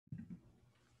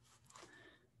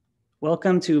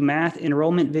Welcome to Math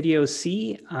Enrollment Video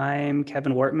C. I'm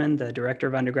Kevin Wortman, the Director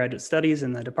of Undergraduate Studies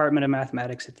in the Department of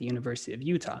Mathematics at the University of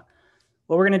Utah.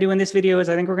 What we're going to do in this video is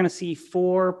I think we're going to see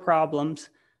 4 problems,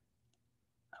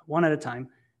 one at a time.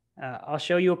 I'll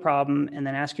show you a problem and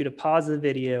then ask you to pause the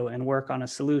video and work on a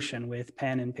solution with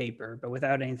pen and paper, but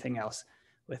without anything else,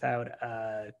 without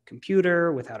a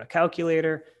computer, without a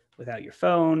calculator, without your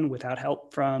phone, without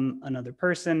help from another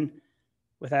person,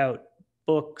 without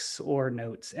books or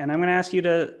notes. And I'm going to ask you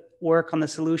to work on the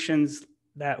solutions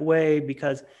that way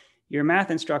because your math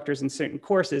instructors in certain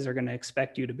courses are going to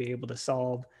expect you to be able to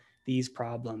solve these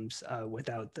problems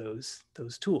without those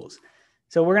tools.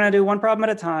 So we're going to do one problem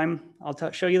at a time.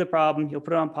 I'll show you the problem. You'll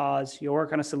put it on pause. You'll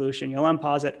work on a solution. You'll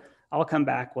unpause it. I'll come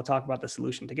back. We'll talk about the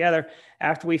solution together.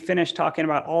 After we finish talking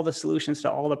about all the solutions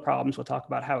to all the problems, we'll talk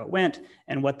about how it went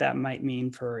and what that might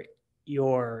mean for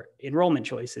your enrollment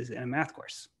choices in a math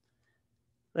course.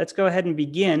 Let's go ahead and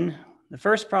begin. The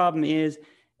first problem is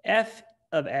f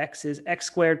of x is x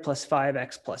squared plus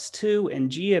 5x plus 2,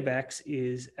 and g of x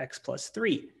is x plus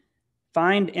 3.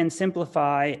 Find and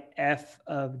simplify f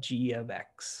of g of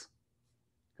x.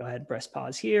 Go ahead, press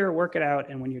pause here, work it out,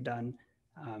 and when you're done,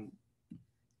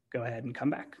 go ahead and come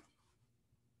back.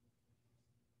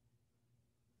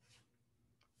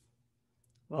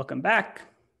 Welcome back.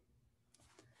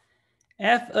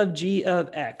 F of g of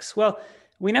x. Well,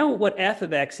 we know what f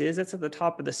of x is. That's at the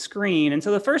top of the screen. And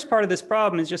so the first part of this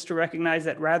problem is just to recognize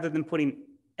that rather than putting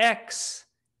x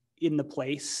in the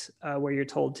place where you're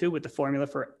told to with the formula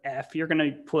for f, you're going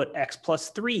to put x plus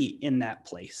 3 in that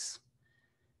place.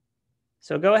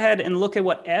 So go ahead and look at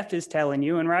what f is telling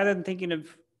you. And rather than thinking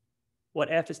of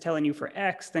what f is telling you for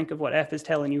x, think of what f is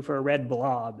telling you for a red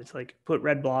blob. It's like put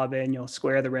red blob in, you'll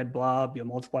square the red blob, you'll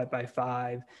multiply it by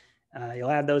 5.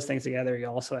 You'll add those things together.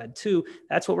 You'll also add 2.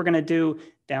 That's what we're going to do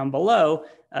down below.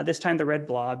 This time the red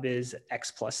blob is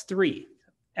x plus 3.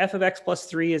 F of x plus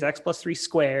 3 is x plus 3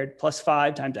 squared plus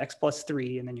 5 times x plus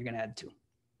 3, and then you're going to add 2.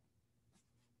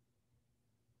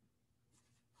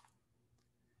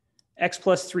 X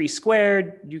plus 3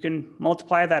 squared, you can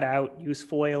multiply that out, use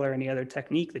FOIL or any other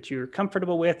technique that you're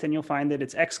comfortable with, and you'll find that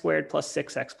it's x squared plus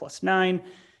 6x plus 9.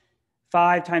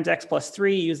 5 times x plus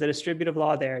 3, use the distributive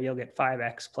law there, you'll get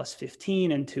 5x plus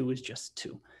 15, and 2 is just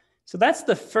 2. So that's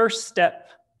the first step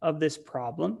of this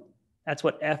problem. That's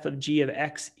what f of g of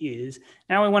x is.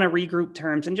 Now we want to regroup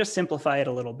terms and just simplify it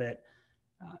a little bit.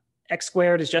 X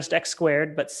squared is just x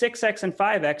squared, but 6x and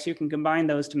 5x, you can combine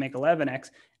those to make 11x.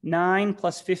 9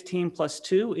 plus 15 plus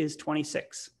 2 is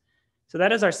 26. So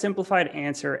that is our simplified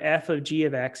answer. F of g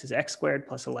of x is x squared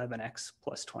plus 11x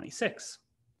plus 26.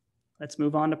 Let's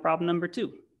move on to problem number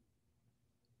 2.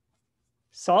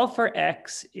 Solve for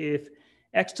x if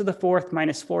x to the 4th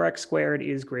minus 4x squared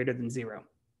is greater than 0.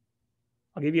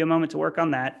 I'll give you a moment to work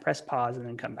on that, press pause, and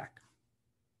then come back.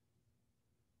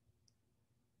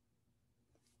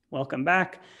 Welcome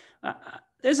back.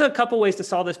 There's a couple ways to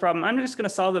solve this problem. I'm just going to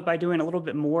solve it by doing a little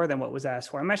bit more than what was asked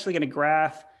for. I'm actually going to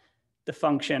graph the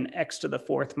function x to the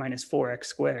 4th minus 4x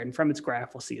squared. And from its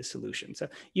graph, we'll see a solution. So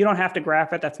you don't have to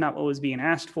graph it. That's not what was being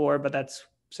asked for, but that's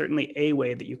certainly a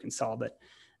way that you can solve it.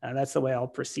 That's the way I'll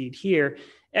proceed here.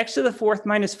 X to the 4th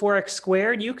minus 4x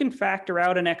squared, you can factor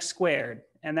out an x squared.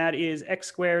 And that is x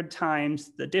squared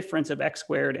times the difference of x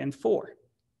squared and 4.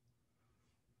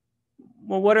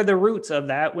 Well, what are the roots of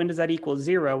that? When does that equal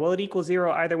 0? Well, it equals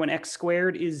 0 either when x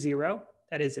squared is 0,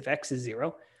 that is if x is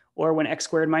 0, or when x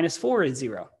squared minus 4 is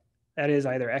 0. That is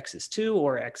either x is 2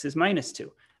 or x is minus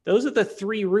 2. Those are the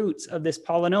 3 roots of this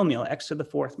polynomial, x to the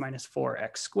 4th minus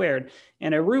 4x squared.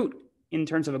 And a root in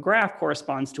terms of a graph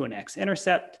corresponds to an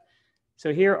x-intercept.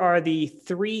 So here are the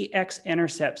 3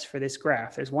 x-intercepts for this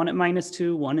graph. There's one at minus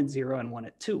 2, one at 0, and one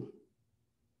at 2.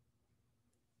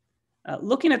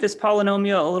 Looking at this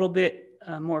polynomial a little bit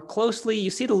more closely, you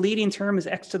see the leading term is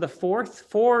x to the 4th.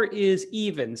 4 is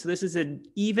even, so this is an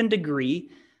even degree.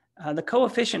 The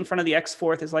coefficient in front of the x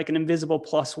 4th is like an invisible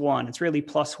plus 1. It's really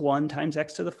plus 1 times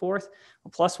x to the 4th.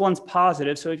 Well, plus 1's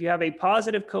positive, so if you have a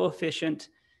positive coefficient,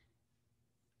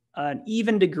 an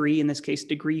even degree, in this case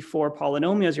degree 4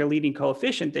 polynomial is your leading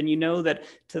coefficient, then you know that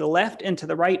to the left and to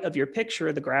the right of your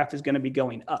picture, the graph is going to be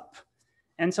going up.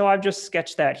 And so I've just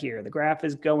sketched that here. The graph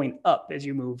is going up as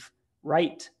you move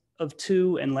right of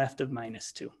 2 and left of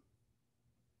minus 2.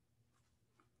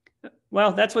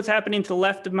 Well, that's what's happening to the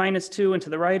left of minus 2 and to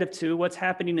the right of 2. What's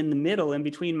happening in the middle in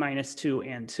between minus 2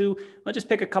 and 2? Let's just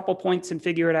pick a couple points and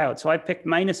figure it out. So I picked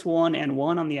minus 1 and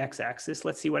 1 on the x-axis.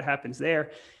 Let's see what happens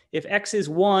there. If x is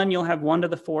 1, you'll have 1 to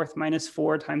the 4th minus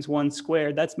 4 times 1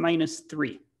 squared. That's minus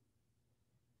 3.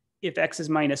 If x is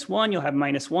minus 1, you'll have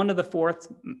minus 1 to the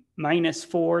 4th minus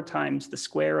 4 times the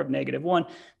square of negative 1,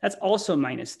 that's also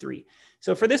minus 3.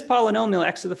 So for this polynomial,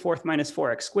 x to the fourth minus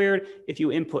 4x squared, if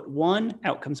you input 1,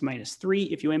 out comes minus 3.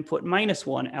 If you input minus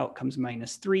 1, out comes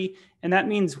minus 3. And that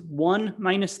means 1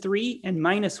 minus 3 and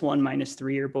minus 1 minus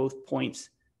 3 are both points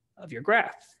of your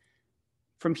graph.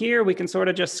 From here, we can sort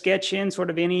of just sketch in sort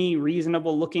of any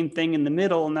reasonable looking thing in the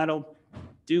middle, and that'll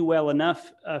do well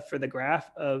enough for the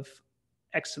graph of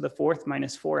x to the fourth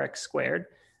minus 4x squared.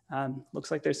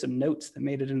 Looks like there's some notes that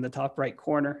made it in the top right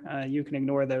corner. You can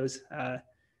ignore those.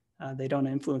 They don't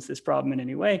influence this problem in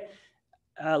any way.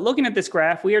 Looking at this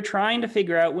graph, we are trying to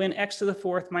figure out when x to the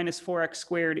fourth minus 4x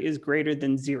squared is greater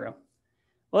than 0.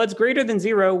 Well, it's greater than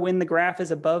 0 when the graph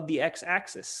is above the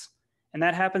x-axis. And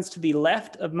that happens to the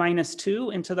left of minus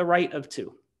 2 and to the right of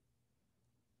 2.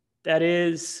 That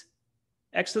is,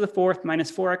 x to the fourth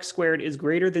minus 4x squared is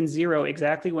greater than 0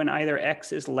 exactly when either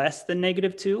x is less than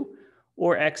negative 2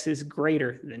 or x is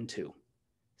greater than 2.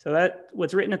 So that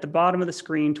what's written at the bottom of the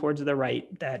screen towards the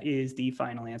right, that is the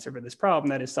final answer for this problem.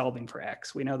 That is solving for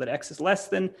x. We know that x is less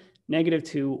than negative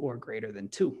 2 or greater than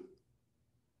 2.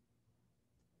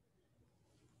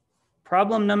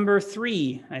 Problem number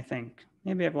 3, I think.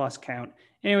 Maybe I've lost count.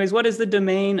 Anyways, what is the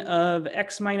domain of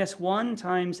x minus 1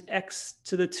 times x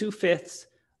to the 2/5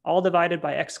 all divided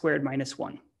by x squared minus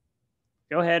 1?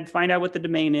 Go ahead, find out what the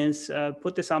domain is.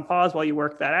 Put this on pause while you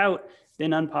work that out,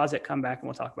 then unpause it, come back, and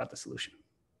we'll talk about the solution.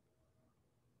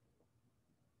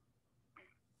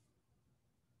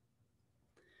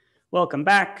 Welcome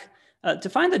back. To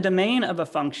find the domain of a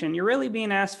function, you're really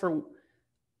being asked for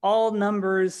all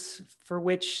numbers for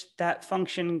which that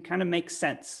function kind of makes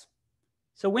sense.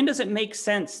 So when does it make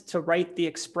sense to write the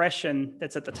expression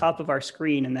that's at the top of our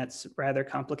screen and that's rather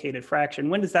complicated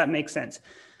fraction? When does that make sense?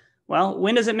 Well,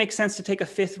 when does it make sense to take a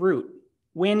fifth root?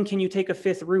 When can you take a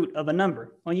fifth root of a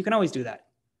number? Well, you can always do that.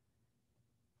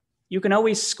 You can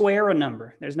always square a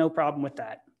number. There's no problem with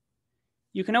that.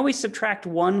 You can always subtract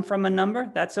 1 from a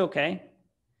number. That's okay.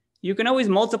 You can always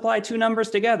multiply 2 numbers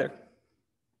together.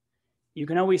 You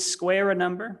can always square a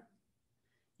number.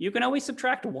 You can always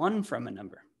subtract 1 from a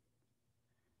number.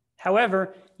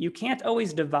 However, you can't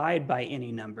always divide by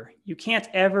any number. You can't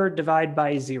ever divide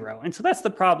by 0. And so that's the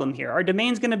problem here. Our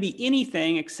domain is going to be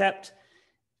anything except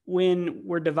when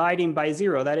we're dividing by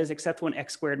 0. That is, except when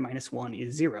x squared minus 1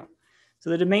 is 0.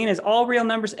 So the domain is all real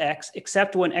numbers x,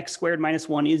 except when x squared minus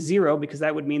 1 is 0, because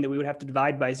that would mean that we would have to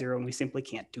divide by 0, and we simply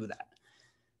can't do that.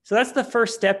 So that's the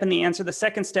first step in the answer. The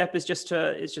second step is just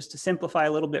to simplify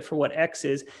a little bit for what x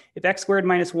is. If x squared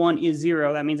minus 1 is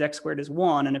 0, that means x squared is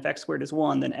 1. And if x squared is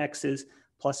 1, then x is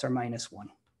plus or minus 1.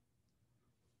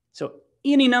 So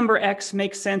any number x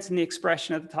makes sense in the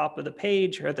expression at the top of the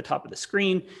page or at the top of the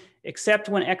screen, except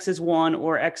when x is 1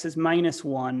 or x is minus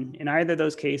 1. In either of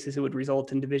those cases, it would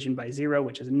result in division by 0,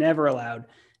 which is never allowed.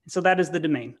 And so that is the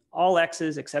domain. All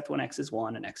x's except when x is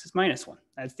 1 and x is minus 1.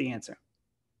 That's the answer.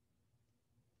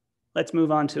 Let's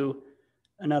move on to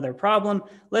another problem.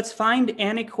 Let's find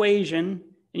an equation.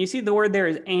 And you see the word there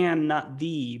is "and," not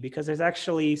 "the," because there's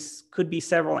actually could be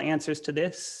several answers to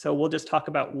this. So we'll just talk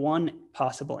about one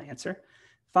possible answer.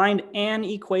 Find an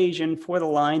equation for the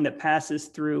line that passes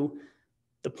through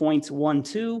the points 1,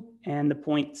 2 and the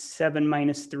point 7,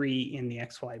 minus 3 in the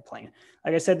xy plane.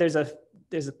 Like I said, there's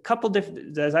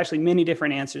actually many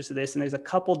different answers to this, and there's a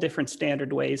couple different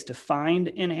standard ways to find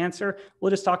an answer.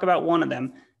 We'll just talk about one of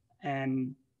them,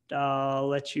 and I'll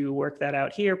let you work that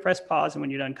out here. Press pause, and when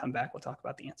you're done, come back. We'll talk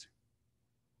about the answer.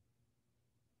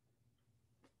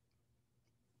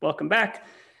 Welcome back.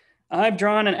 I've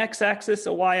drawn an x-axis,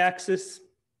 a y-axis,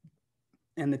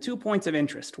 and the 2 points of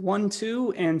interest, 1,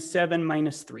 2, and 7,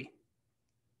 minus 3.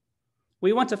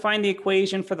 We want to find the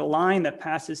equation for the line that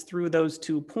passes through those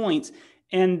 2 points.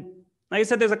 And like I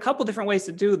said, there's a couple different ways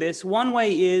to do this. One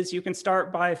way is you can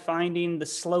start by finding the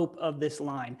slope of this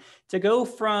line. To go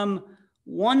from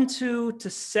 1, 2 to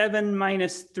 7,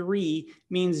 minus 3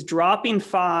 means dropping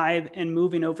 5 and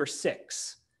moving over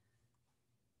 6.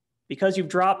 Because you've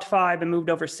dropped 5 and moved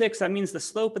over 6, that means the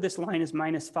slope of this line is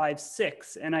minus 5,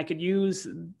 6. And I could use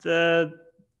the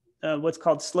what's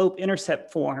called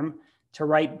slope-intercept form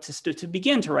to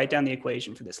begin to write down the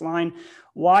equation for this line.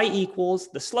 Y equals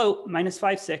the slope, minus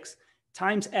 5, 6,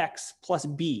 times x plus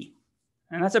b.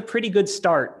 And that's a pretty good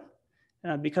start.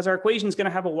 Because our equation is going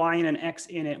to have a y and an x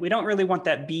in it. We don't really want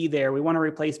that b there. We want to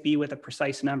replace b with a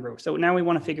precise number. So now we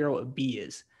want to figure out what b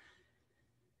is.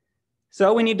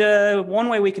 So we need to, one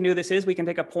way we can do this is we can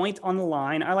take a point on the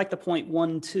line. I like the point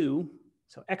 1, 2.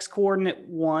 So x coordinate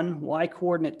 1, y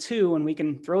coordinate 2, and we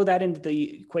can throw that into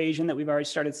the equation that we've already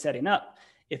started setting up.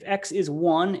 If x is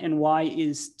 1 and y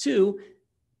is 2,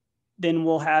 then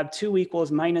we'll have 2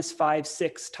 equals minus 5,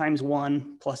 6 times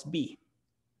 1 plus b.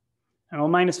 And well,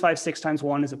 minus 5, 6 times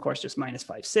 1 is, of course, just minus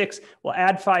 5, 6. We'll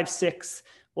add 5, 6.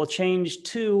 We'll change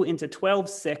 2 into 12,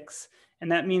 6.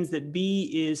 And that means that b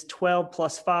is 12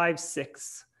 plus 5,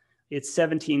 6. It's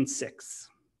 17, 6.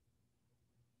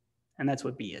 And that's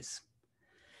what b is.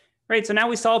 Right, so now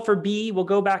we solve for b. We'll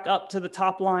go back up to the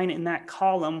top line in that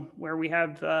column where we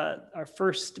have our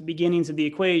first beginnings of the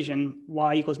equation,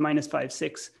 y equals minus 5,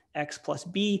 6, x plus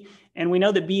b. And we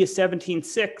know that b is 17,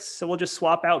 6, so we'll just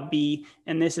swap out b,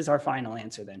 and this is our final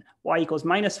answer then. Y equals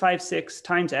minus 5, 6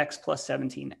 times x plus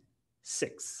 17,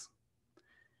 6.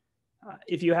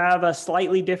 If you have a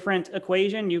slightly different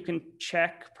equation, you can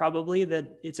check probably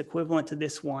that it's equivalent to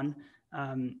this one,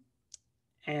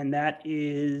 and that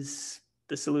is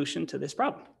the solution to this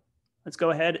problem. Let's go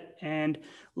ahead and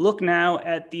look now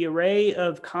at the array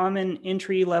of common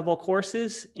entry-level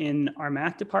courses in our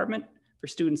math department for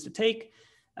students to take.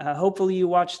 Hopefully you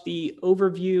watched the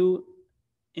overview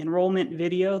enrollment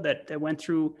video that went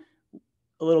through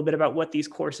a little bit about what these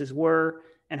courses were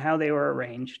and how they were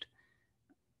arranged.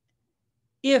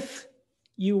 If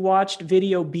you watched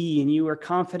video B and you were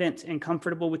confident and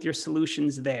comfortable with your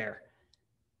solutions there,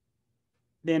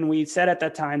 then we said at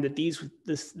that time that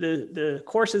the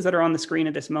courses that are on the screen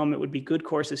at this moment would be good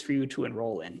courses for you to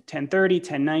enroll in. 1030,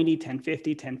 1090,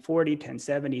 1050, 1040,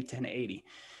 1070, 1080.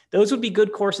 Those would be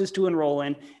good courses to enroll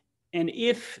in. And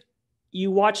if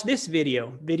you watch this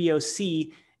video, video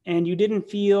C, and you didn't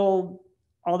feel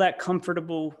all that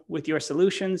comfortable with your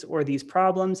solutions or these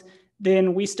problems,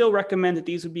 then we still recommend that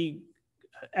these would be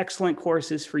excellent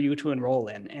courses for you to enroll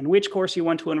in. And which course you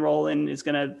want to enroll in is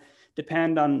going to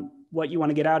depend on what you want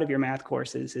to get out of your math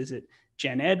courses. Is it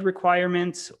gen ed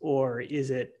requirements, or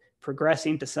is it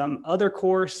progressing to some other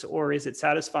course, or is it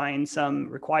satisfying some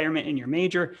requirement in your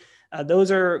major?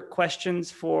 Those are questions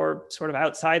for sort of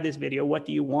outside this video. What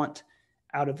do you want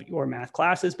out of your math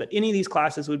classes? But any of these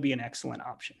classes would be an excellent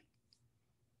option.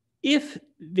 If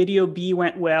video B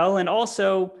went well, and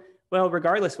also, well,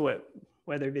 regardless of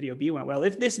whether video B went well,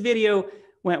 if this video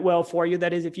went well for you,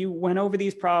 that is, if you went over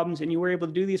these problems and you were able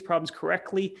to do these problems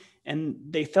correctly and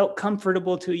they felt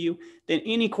comfortable to you, then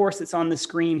any course that's on the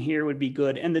screen here would be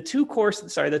good. And the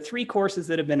the 3 courses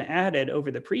that have been added over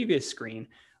the previous screen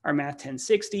are Math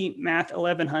 1060, Math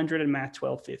 1100, and Math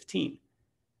 1215.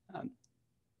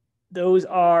 Those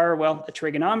are, well, a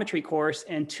trigonometry course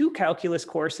and 2 calculus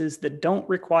courses that don't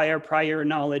require prior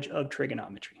knowledge of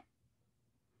trigonometry.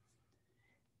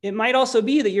 It might also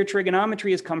be that your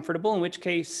trigonometry is comfortable, in which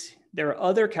case there are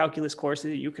other calculus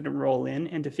courses that you can enroll in.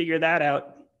 And to figure that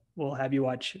out, we'll have you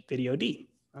watch video D.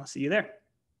 I'll see you there.